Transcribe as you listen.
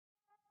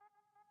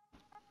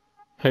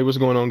Hey, what's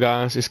going on,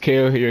 guys? It's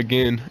Kale here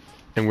again,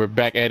 and we're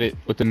back at it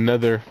with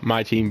another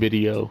My Team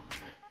video.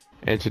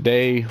 And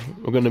today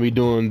we're going to be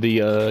doing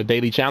the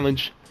daily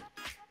challenge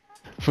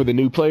for the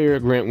new player,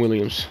 Grant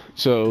Williams.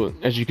 So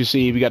as you can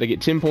see, we got to get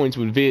 10 points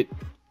with Vit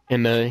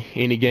in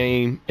any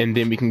game, and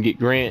then we can get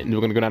Grant, and we're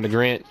going to go down to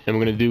Grant, and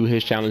we're going to do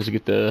his challenge to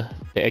get the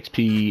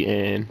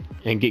XP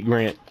and get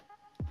Grant.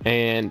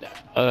 And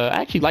I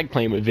actually like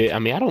playing with Vit. I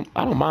mean, I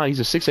don't mind. He's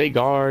a 6'8"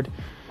 guard.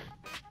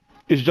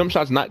 His jump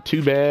shot's not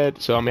too bad,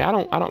 so I mean, I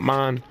don't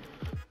mind.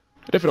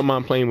 I definitely don't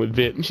mind playing with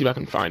Vit. Let me see if I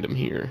can find him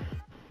here.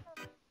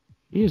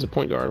 He is a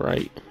point guard,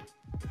 right?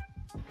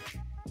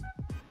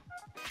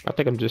 I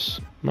think am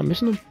I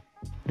missing him?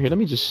 Here, let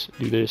me just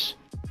do this.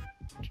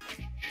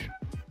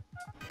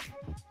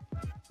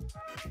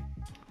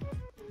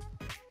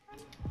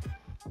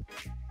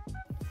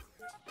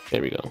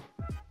 There we go.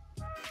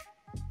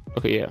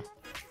 Okay, yeah.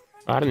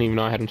 I didn't even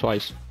know I had him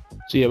twice.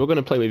 So yeah, we're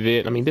gonna play with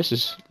Vit. I mean, this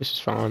is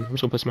fine. I'm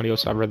just gonna put somebody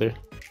else I'd rather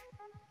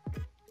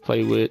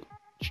play with.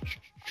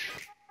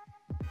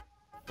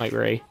 Like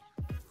Ray.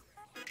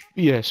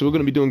 Yeah, so we're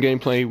gonna be doing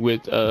gameplay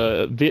with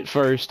Vit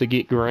first to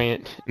get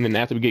Grant, and then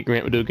after we get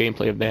Grant, we'll do a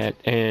gameplay of that.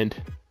 And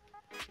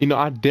you know,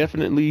 I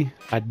definitely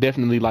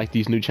like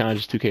these new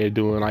challenges 2K are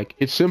doing. Like,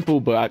 it's simple,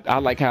 but I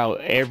like how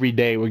every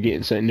day we're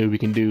getting something new we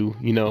can do.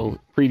 You know,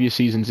 previous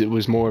seasons it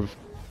was more of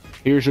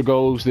here's your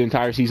goals the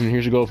entire season,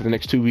 here's your goal for the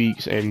next 2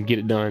 weeks, and get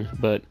it done.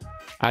 But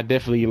I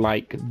definitely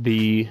like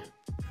the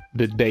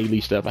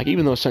daily stuff. Like,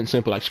 even though it's something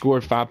simple, like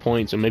score 5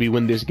 points or maybe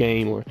win this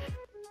game, or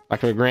like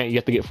for Grant, you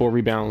have to get 4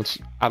 rebounds.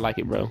 I like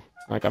it, bro.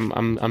 Like,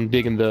 I'm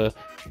digging the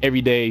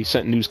everyday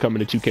something new's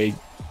coming to 2K,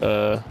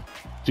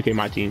 2K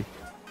My Team.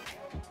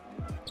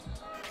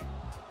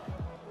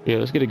 Yeah,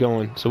 let's get it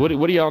going. So what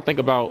do y'all think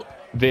about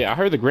Vit? I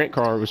heard the Grant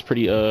card was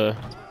pretty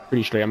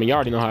straight. I mean, you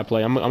already know how I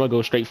play. I'm gonna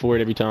go straight for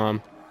it every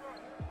time.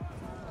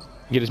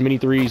 Get as many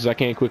threes as I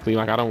can quickly.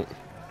 Like, I know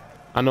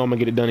I'm gonna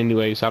get it done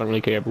anyway, so I don't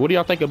really care. But what do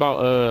y'all think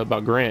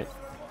about Grant?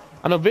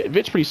 I know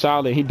Vit's pretty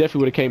solid. He definitely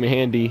would have came in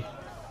handy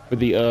for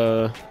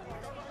the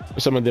for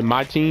some of the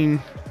My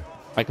Team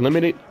like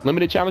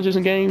limited challenges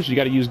in games. You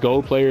got to use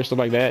gold players, stuff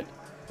like that.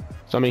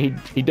 So I mean,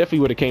 he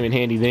definitely would have came in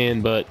handy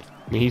then. But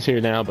I mean, he's here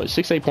now. But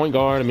 6'8" point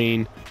guard. I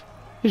mean,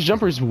 his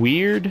jumper is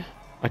weird.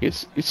 Like,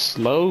 it's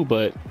slow,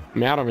 but I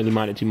mean, I don't really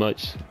mind it too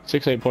much.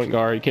 6'8" point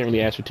guard. You can't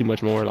really ask for too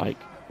much more. Like.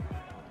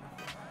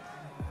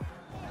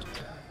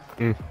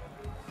 But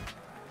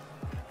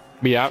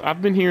yeah,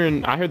 I've been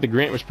hearing. I heard the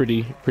Grant was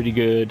pretty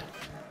good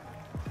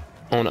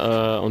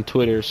on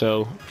Twitter.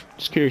 So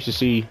just curious to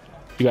see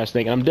what you guys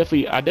think. I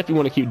definitely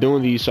want to keep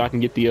doing these so I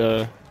can get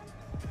the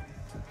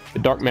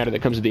dark matter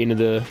that comes at the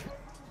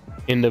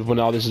end of when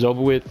all this is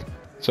over with.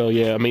 So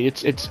yeah, I mean,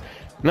 it's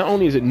not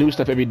only is it new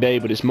stuff every day,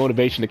 but it's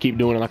motivation to keep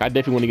doing it. Like, I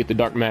definitely want to get the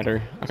dark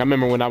matter. Like, I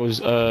remember when I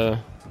was oh,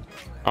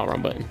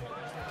 wrong button.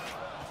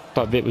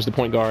 Thought Vit was the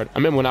point guard. I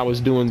remember when I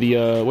was doing the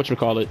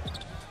whatchamacallit,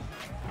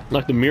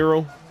 like the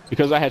mural,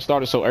 because I had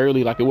started so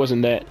early. Like, it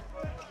wasn't that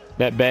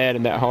bad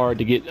and that hard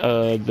to get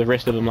the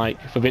rest of them. Like,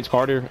 for Vince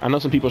Carter, I know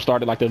some people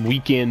started like the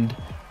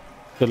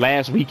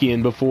last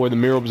weekend before the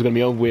mural was gonna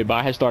be over with, but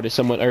I had started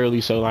somewhat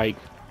early, so like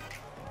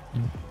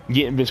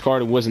getting Vince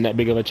Carter wasn't that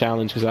big of a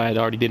challenge because I had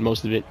already did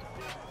most of it.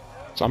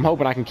 So I'm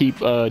hoping I can keep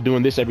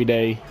doing this every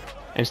day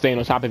and staying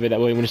on top of it. That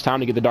way, when it's time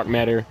to get the dark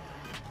matter,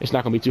 it's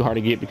not gonna be too hard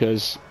to get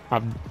because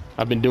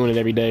I've been doing it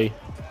every day.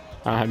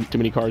 I don't have too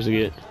many cards to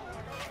get.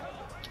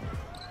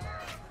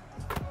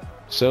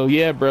 So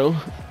yeah, bro.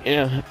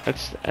 Yeah,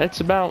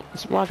 that's what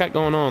I got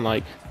going on.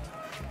 Like,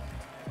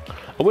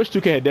 I wish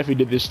 2K had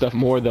definitely did this stuff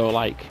more though.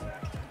 Like,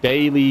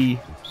 daily.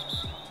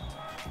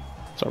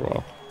 Sorry,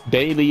 bro.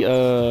 Daily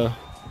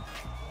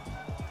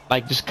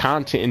like just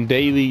content and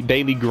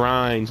daily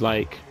grinds.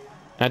 Like,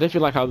 I definitely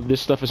feel like how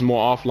this stuff is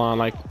more offline.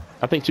 Like,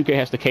 I think 2K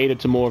has to cater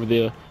to more of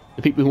the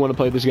people who want to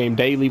play this game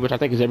daily, which I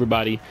think is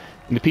everybody,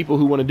 and the people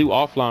who want to do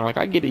offline. Like,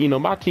 I get it. You know,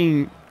 my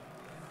team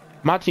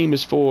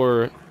is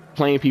for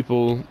playing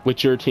people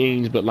with your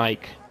teams, but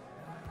like,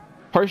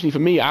 personally for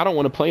me, I don't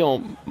want to play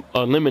on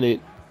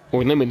limited. I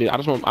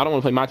don't want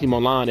to play my team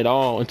online at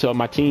all until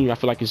my team, I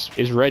feel like,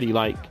 is ready.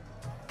 Like,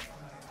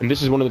 and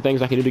this is one of the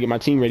things I can do to get my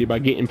team ready, by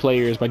getting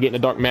players, by getting the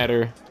dark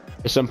matter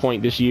at some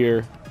point this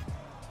year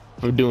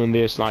for doing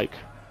this. Like,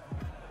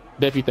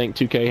 definitely think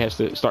 2K has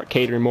to start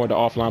catering more to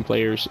offline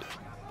players,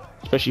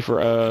 especially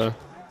for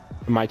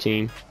my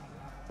team.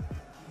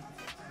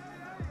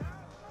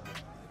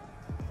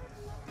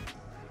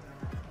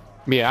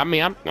 Yeah, I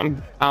mean,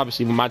 I'm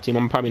obviously with my team,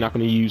 I'm probably not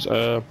going to use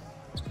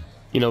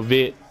you know,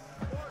 Vit,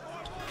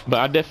 but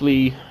I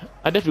definitely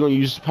gonna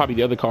use probably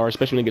the other cards,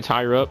 especially when it gets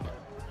higher up.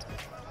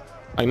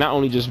 Like, not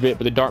only just Vit,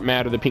 but the dark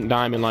matter, the pink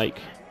diamond. Like,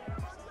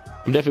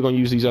 I'm definitely gonna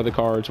use these other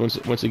cards once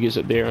it gets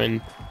up there.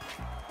 And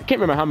I can't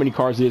remember how many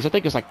cards it is. I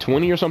think it's like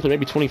 20 or something,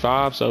 maybe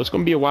 25. So it's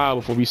gonna be a while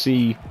before we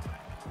see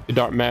the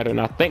dark matter, and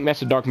I think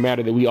that's the dark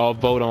matter that we all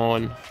vote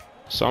on.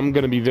 So I'm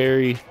gonna be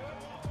very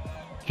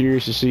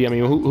curious to see. I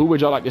mean, who would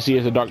y'all like to see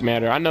as a dark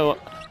matter? I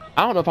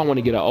don't know if I want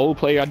to get an old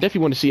player. I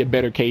definitely want to see a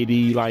better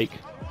KD. Like,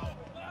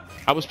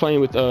 I was playing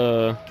with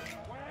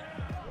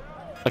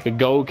like a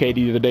gold KD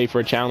the other day for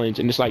a challenge,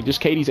 and it's like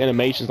just KD's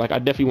animations. Like I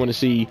definitely want to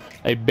see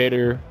a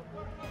better,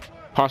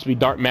 possibly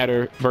dark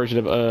matter version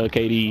of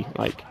KD.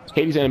 Like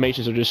KD's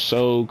animations are just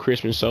so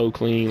crisp and so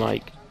clean.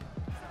 Like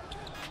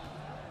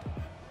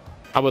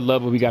I would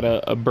love if we got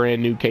a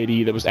brand new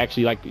KD that was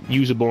actually like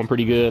usable and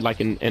pretty good,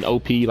 like an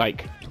OP,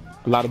 like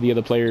a lot of the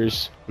other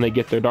players when they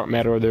get their dark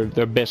matter or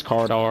their best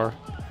card are.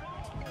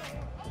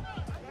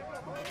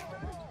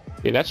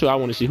 Yeah, that's who I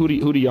want to see. Who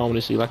do y'all want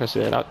to see? Like I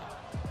said,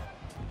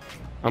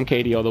 I'm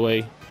KD all the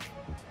way.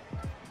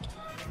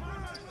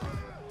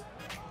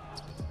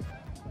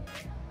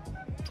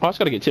 Oh, I just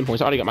gotta get 10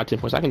 points. I already got my 10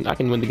 points. I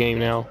can win the game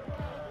now.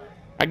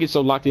 I get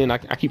so locked in. I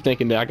keep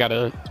thinking that I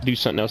gotta do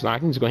something else. Now I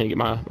can just go ahead and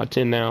get my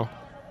 10 now.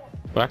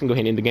 But I can go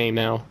ahead and end the game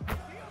now.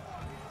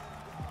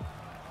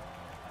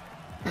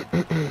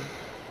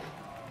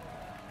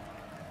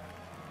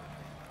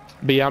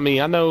 But yeah, I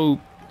mean, I know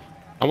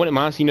I wouldn't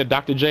mind seeing a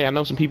Dr. J. I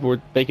know some people were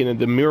thinking that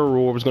the Mirror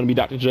Roar was going to be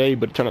Dr. J,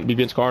 but it turned out to be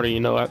Vince Carter. You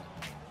know,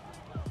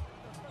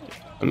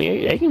 I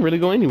mean, they can really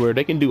go anywhere.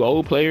 They can do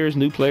old players,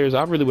 new players.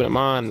 I really wouldn't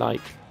mind.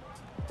 Like,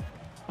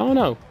 I don't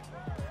know.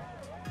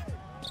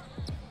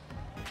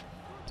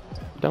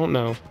 Don't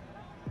know.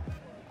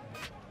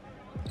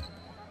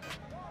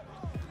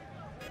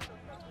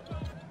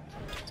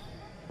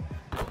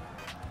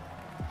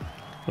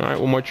 All right,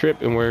 one more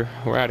trip and we're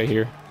out of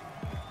here.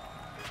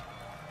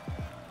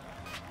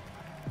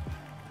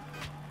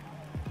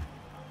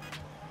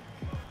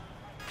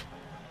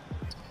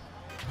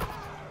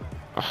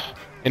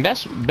 And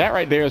that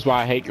right there is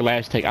why I hate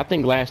last take. I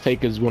think last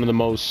take is one of the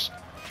most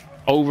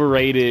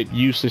overrated,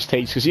 useless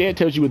takes, because yeah, it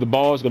tells you where the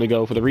ball is going to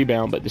go for the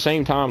rebound, but at the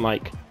same time,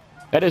 like,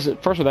 that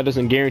isn't, first of all, that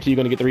doesn't guarantee you're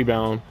going to get the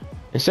rebound,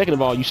 and second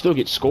of all, you still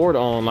get scored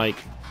on. Like,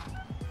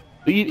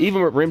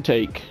 even with rim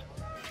take,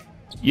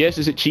 yes,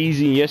 is it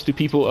cheesy? Yes, do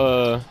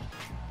people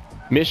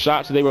miss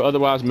shots that they would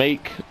otherwise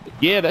make?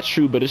 Yeah, that's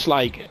true, but it's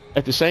like,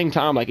 at the same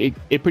time, like,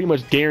 it pretty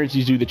much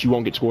guarantees you that you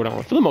won't get scored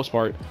on for the most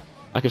part.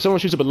 Like, if someone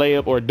shoots up a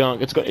layup or a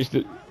dunk,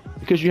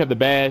 because you have the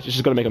badge, it's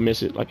just gonna make them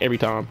miss it, like, every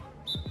time.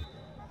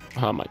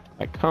 I'm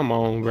like, come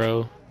on,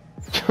 bro.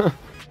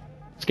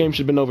 This game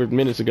should have been over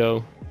minutes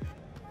ago.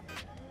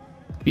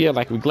 Yeah,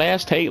 like with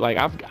glass take, like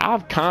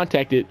I've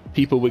contacted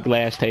people with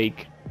glass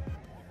take,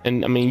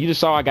 and I mean, you just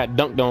saw I got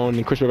dunked on,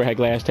 and Chris Webber had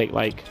glass take.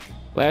 Like,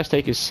 glass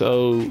take is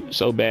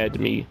so bad to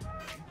me.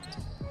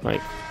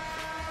 Like,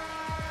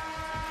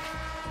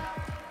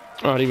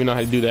 I don't even know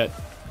how to do that.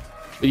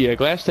 But yeah,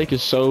 glass take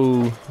is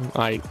so,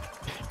 like,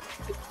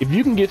 if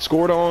you can get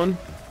scored on,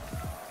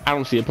 I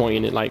don't see a point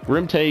in it. Like,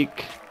 rim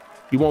take,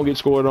 you won't get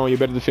scored on. You're a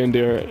better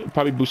defender. It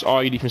probably boosts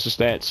all your defensive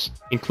stats,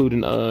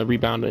 including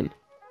rebounding.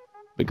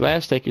 But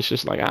glass take is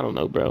just like, I don't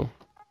know, bro.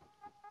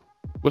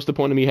 What's the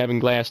point of me having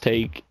glass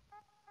take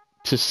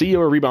to see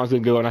where rebound's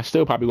gonna go, and I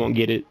still probably won't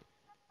get it,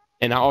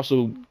 and I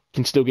also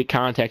can still get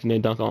contact and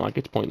then dunk on? Like,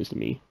 it's pointless to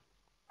me.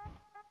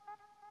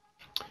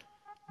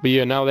 But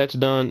yeah, now that's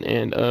done,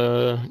 and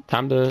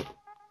time to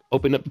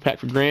open up the pack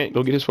for Grant,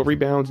 go get his 4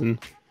 rebounds, and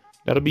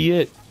that'll be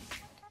it.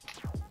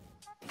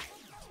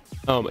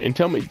 And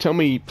tell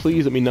me,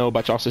 please let me know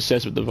about y'all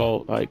success with the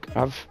vault. Like,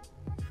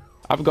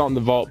 I've gotten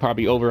the vault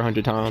probably over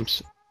 100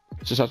 times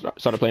since I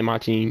started playing my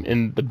team,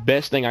 and the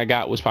best thing I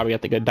got was probably, I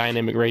think, a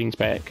dynamic ratings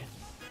pack.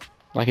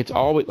 Like, it's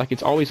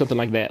always something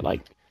like that,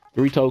 like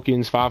 3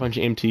 tokens, 500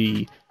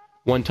 MT,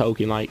 1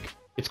 token. Like,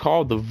 it's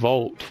called the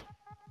vault.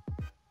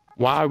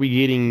 Why are we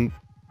getting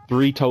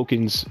 3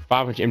 tokens,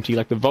 500 MT?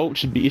 Like, the vault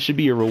should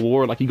be a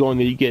reward. Like, you go in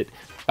there, you get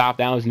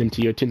 5,000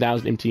 MT or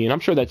 10,000 MT, and I'm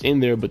sure that's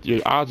in there, but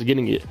your odds of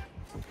getting it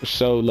are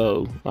so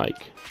low. Like,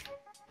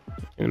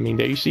 I mean,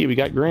 there you see it. We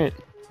got Grant.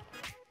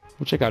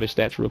 We'll check out his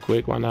stats real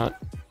quick. Why not?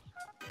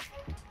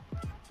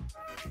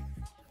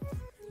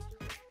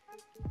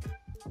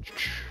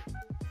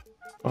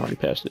 Already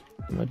passed it.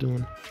 What am I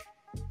doing?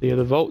 Yeah,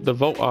 the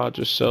vault odds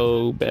are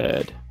so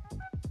bad.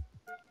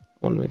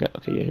 What do we got?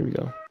 Okay, yeah, here we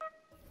go.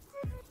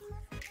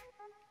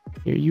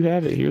 Here you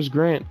have it. Here's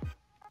Grant.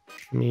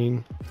 I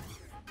mean,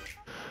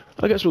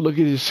 I guess we'll look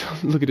at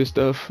this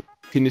stuff.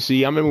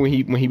 Tennessee. I remember when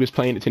he was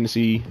playing at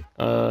Tennessee.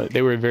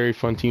 They were a very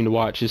fun team to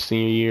watch his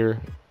senior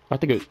year. I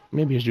think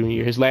maybe his junior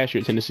year, his last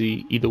year at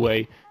Tennessee. Either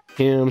way,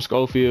 him,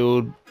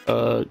 Schofield,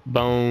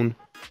 Bone.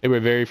 They were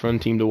a very fun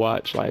team to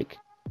watch. Like,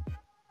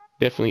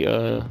 definitely.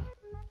 I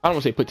don't want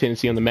to say put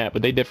Tennessee on the map,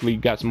 but they definitely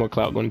got some more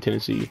clout going to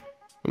Tennessee.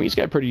 I mean, he's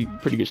got pretty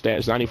good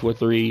stats.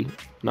 94-3.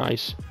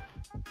 Nice.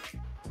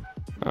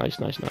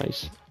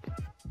 Nice.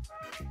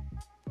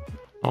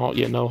 Oh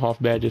yeah, no Hoff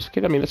badges.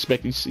 Okay, I mean, that's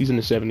expect he's in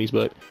the 70s,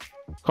 but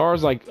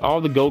cards, like all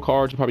the gold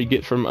cards you probably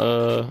get from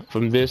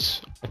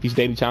this, like these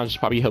daily challenges,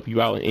 probably help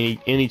you out in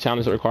any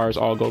challenge that requires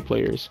all gold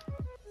players.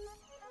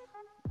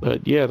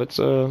 But yeah, let's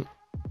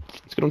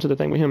get on to the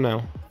thing with him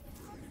now.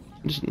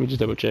 Let me just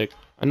double check.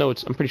 I'm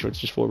pretty sure it's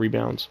just 4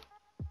 rebounds.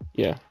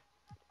 Yeah.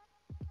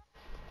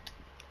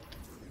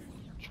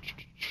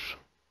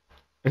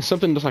 And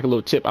something just like a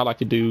little tip I like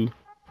to do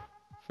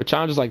for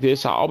challenges like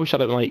this, I always try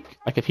to like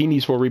if he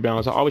needs 4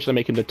 rebounds, I always try to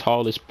make him the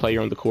tallest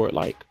player on the court.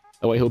 Like,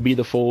 that way he'll be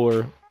the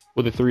 4,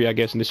 with a three, I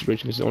guess, in this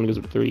situation, because it only goes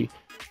with a three,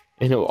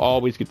 and he'll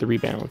always get the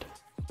rebound.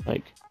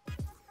 Like,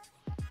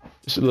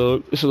 it's a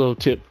little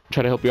tip,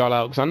 try to help y'all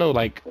out, because I know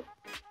like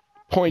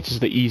points is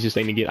the easiest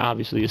thing to get.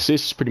 Obviously,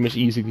 assists is pretty much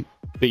the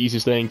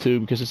easiest thing too,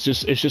 because it's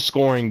just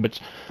scoring, but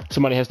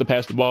somebody has to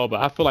pass the ball.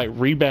 But I feel like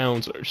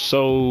rebounds are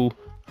so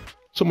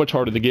much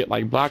harder to get.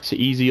 Like, blocks are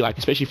easy, like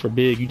especially for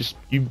big.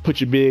 You put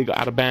your big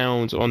out of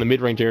bounds on the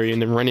mid-range area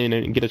and then run in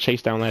and get a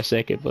chase down last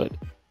second. But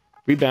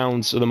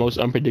rebounds are the most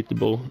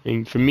unpredictable,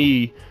 and for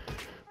me,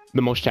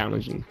 the most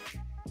challenging.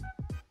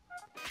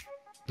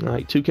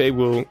 Like 2K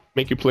will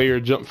make your player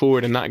jump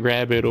forward and not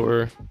grab it,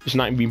 or just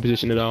not be in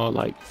position at all.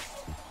 Like,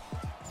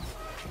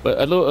 but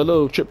a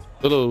little tip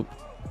I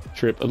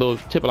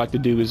like to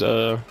do is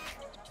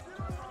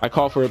I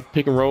call for a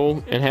pick and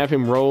roll and have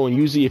him roll, and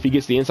usually if he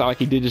gets the inside like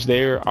he did just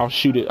there, I'll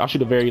shoot it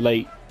very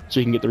late so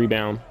he can get the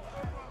rebound.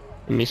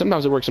 I mean,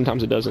 sometimes it works,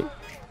 sometimes it doesn't.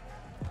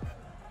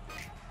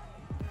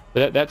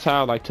 But that's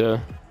how I like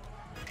to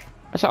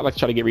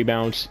try to get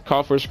rebounds.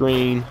 Call for a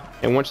screen,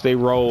 and once they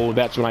roll,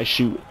 that's when I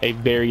shoot a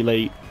very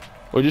late,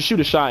 or just shoot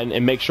a shot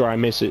and make sure I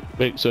miss it.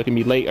 So it can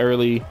be late,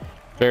 early,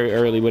 very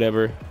early,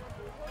 whatever.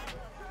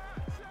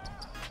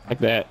 Like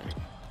that.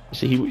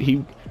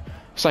 See,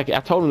 it's like I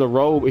told him to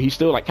roll, but he's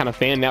still like kind of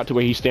fanned out to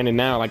where he's standing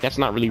now. Like, that's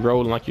not really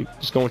rolling. Like, you're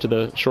just going to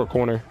the short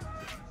corner.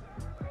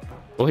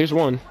 Well, here's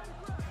one.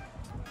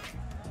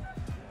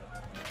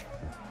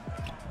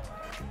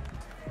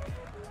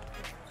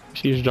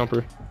 See his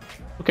jumper.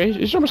 Okay,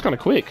 his jumper's kind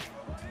of quick.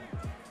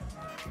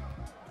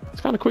 It's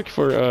kind of quick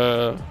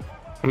for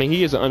I mean,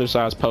 he is an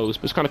undersized post,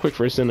 but it's kind of quick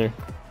for a center.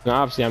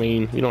 Now, obviously, I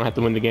mean, you don't have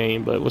to win the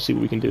game, but we'll see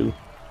what we can do.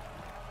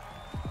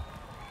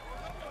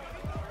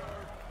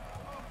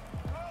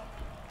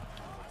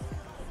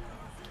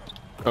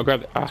 Oh,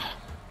 grab it.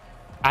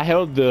 I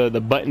held the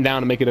button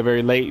down to make it a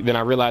very late, then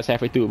I realized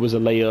halfway through it was a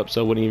layup,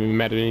 so it wouldn't even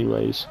matter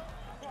anyways.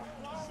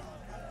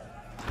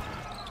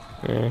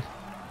 Yeah.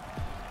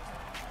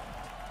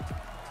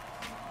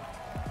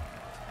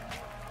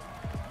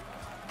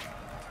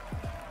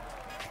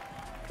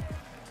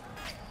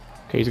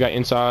 Okay, he's got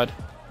inside.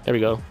 There we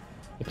go.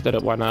 Put that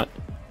up, why not?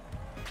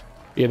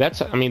 Yeah, that's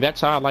how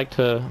I like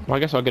to, well, I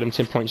guess I'll get him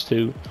 10 points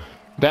too.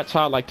 That's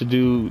how I like to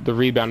do the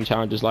rebounding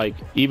challenges. Like,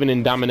 even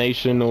in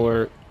domination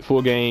or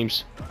full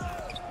games,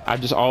 I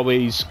just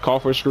always call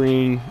for a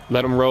screen,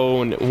 let them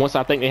roll, and once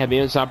I think they have the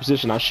inside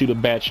position, I shoot a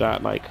bad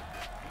shot. Like,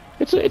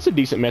 it's a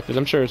decent method.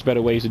 I'm sure there's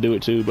better ways to do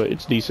it too, but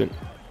it's decent.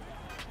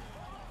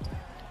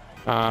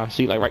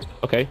 See, like, right,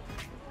 okay.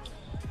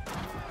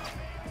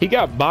 He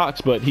got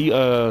boxed, but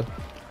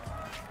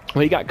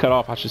well, he got cut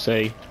off, I should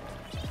say,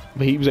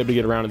 but he was able to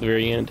get around at the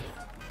very end.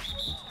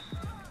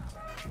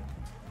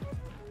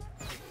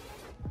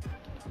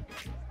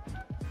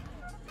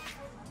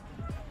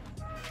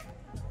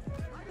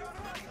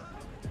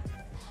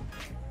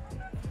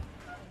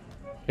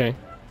 Okay.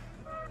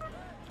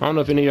 I don't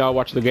know if any of y'all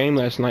watched the game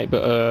last night,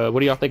 but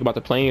what do y'all think about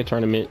the play-in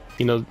tournament?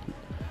 You know,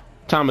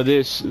 time of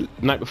this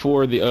night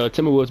before the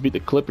Timberwolves beat the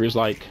Clippers.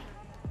 Like,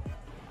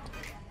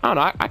 I don't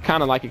know, I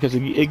kind of like it because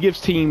it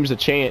gives teams a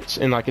chance,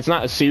 and like, it's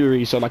not a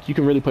series, so like, you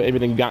can really put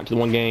everything you got into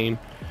one game,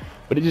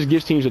 but it just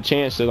gives teams a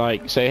chance to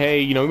like say, hey,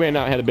 you know, we may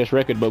not have the best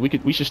record, but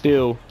we should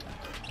still,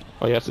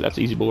 oh yeah, that's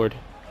an easy board.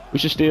 We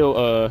should still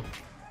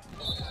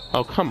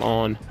oh, come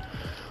on.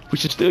 We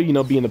should still, you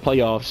know, be in the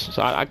playoffs.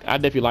 So I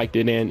definitely liked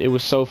it, and it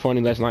was so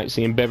funny last night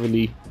seeing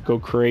Beverly go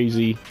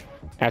crazy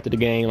after the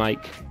game.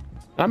 Like,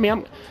 I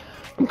mean,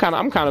 I'm kind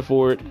of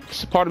for it.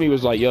 So part of me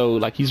was like, yo,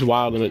 like, he's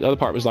wild, and the other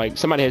part was like,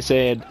 somebody had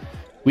said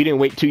we didn't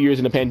wait 2 years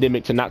in the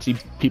pandemic to not see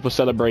people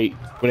celebrate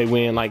when they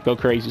win, like, go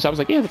crazy. So I was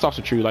like, yeah, that's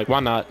also true. Like,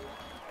 why not?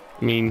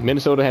 I mean,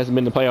 Minnesota hasn't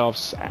been in the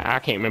playoffs. I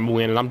can't remember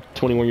when, and I'm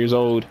 21 years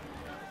old.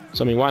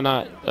 So I mean, why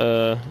not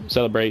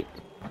celebrate?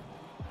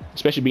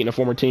 Especially beating a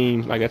former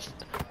team. Like,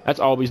 that's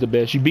always the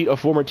best. You beat a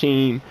former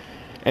team,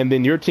 and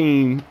then your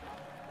team,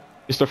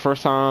 it's their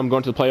first time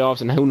going to the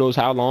playoffs, and who knows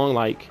how long.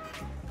 Like,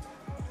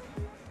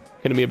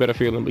 gonna be a better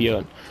feeling. But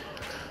yeah,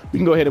 we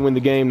can go ahead and win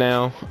the game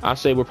now. I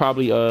say we'll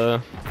probably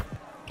go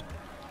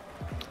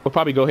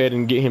ahead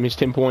and get him his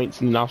 10 points,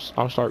 and then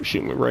I'll start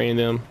shooting with Ray and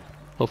them.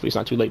 Hopefully it's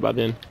not too late by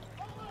then.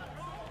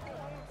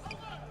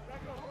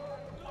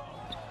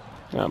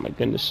 Oh my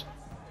goodness.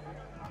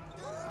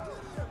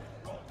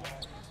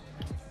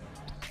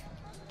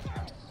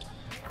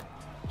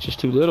 It's just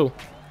too little.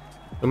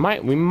 We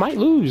might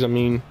lose. I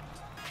mean,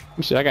 let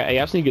me see. I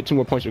just need to get 2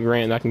 more points with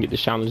Grant, and I can get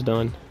this challenge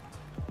done.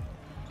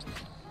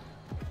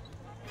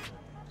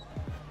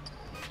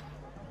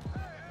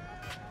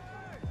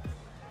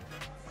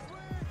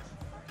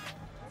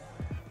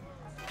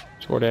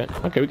 Score that.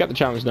 Okay, we got the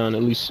challenge done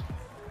at least.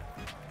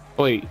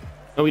 Oh, wait,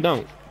 no, we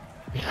don't.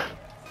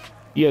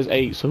 He has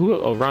 8. So who?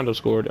 Oh, Rondo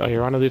scored. Oh, yeah,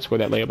 Rondo did score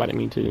that layup. I didn't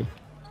mean to.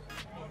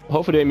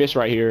 Hopefully they miss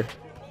right here.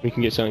 We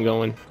can get something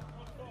going.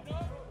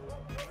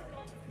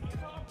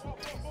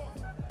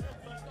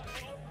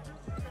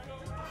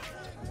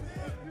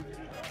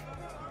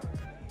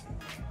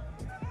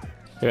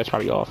 Yeah, that's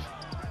probably off.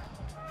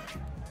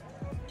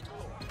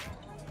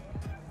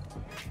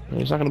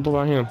 He's not gonna blow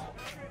out him.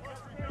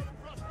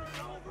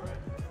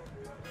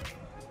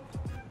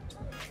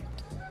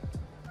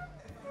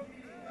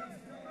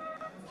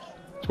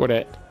 Score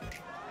that.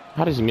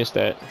 How does he miss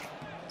that?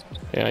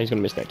 Yeah, he's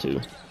gonna miss that too.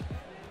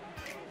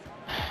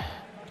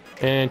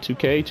 And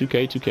 2K,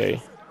 2K,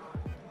 2K.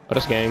 Oh,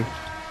 that's game.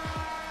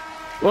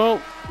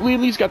 Well, we at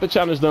least got the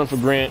challenge done for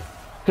Grant.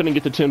 Couldn't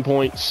get the 10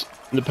 points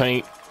in the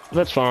paint.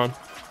 That's fine.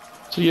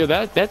 So yeah,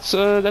 that's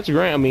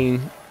Grant. I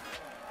mean,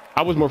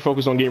 I was more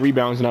focused on getting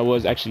rebounds than I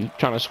was actually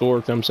trying to score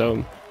with them.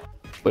 So,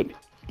 but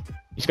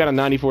he's got a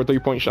 94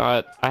 3-point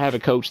shot. I have a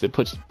coach that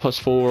puts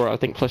 +4, I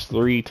think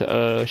 +3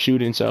 to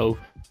shooting. So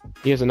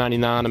he has a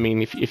 99. I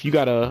mean, if you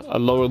got a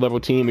lower level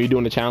team or you're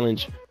doing a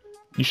challenge,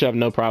 you should have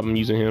no problem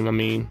using him. I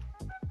mean,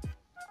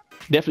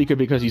 definitely could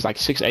because he's like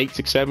 6'8",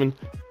 6'7".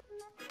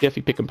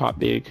 Definitely pick and pop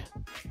big,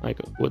 like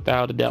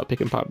without a doubt,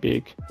 pick and pop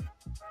big.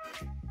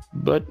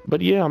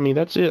 But yeah, I mean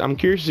that's it. I'm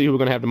curious to see who we're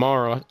gonna have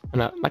tomorrow.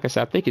 And like I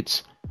said, I think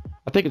it's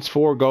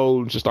 4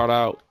 goals to start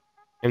out,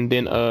 and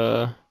then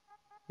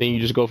you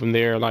just go from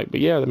there. Like,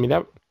 but yeah, I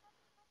mean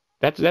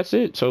that's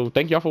it. So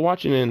thank y'all for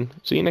watching, and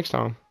see you next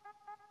time.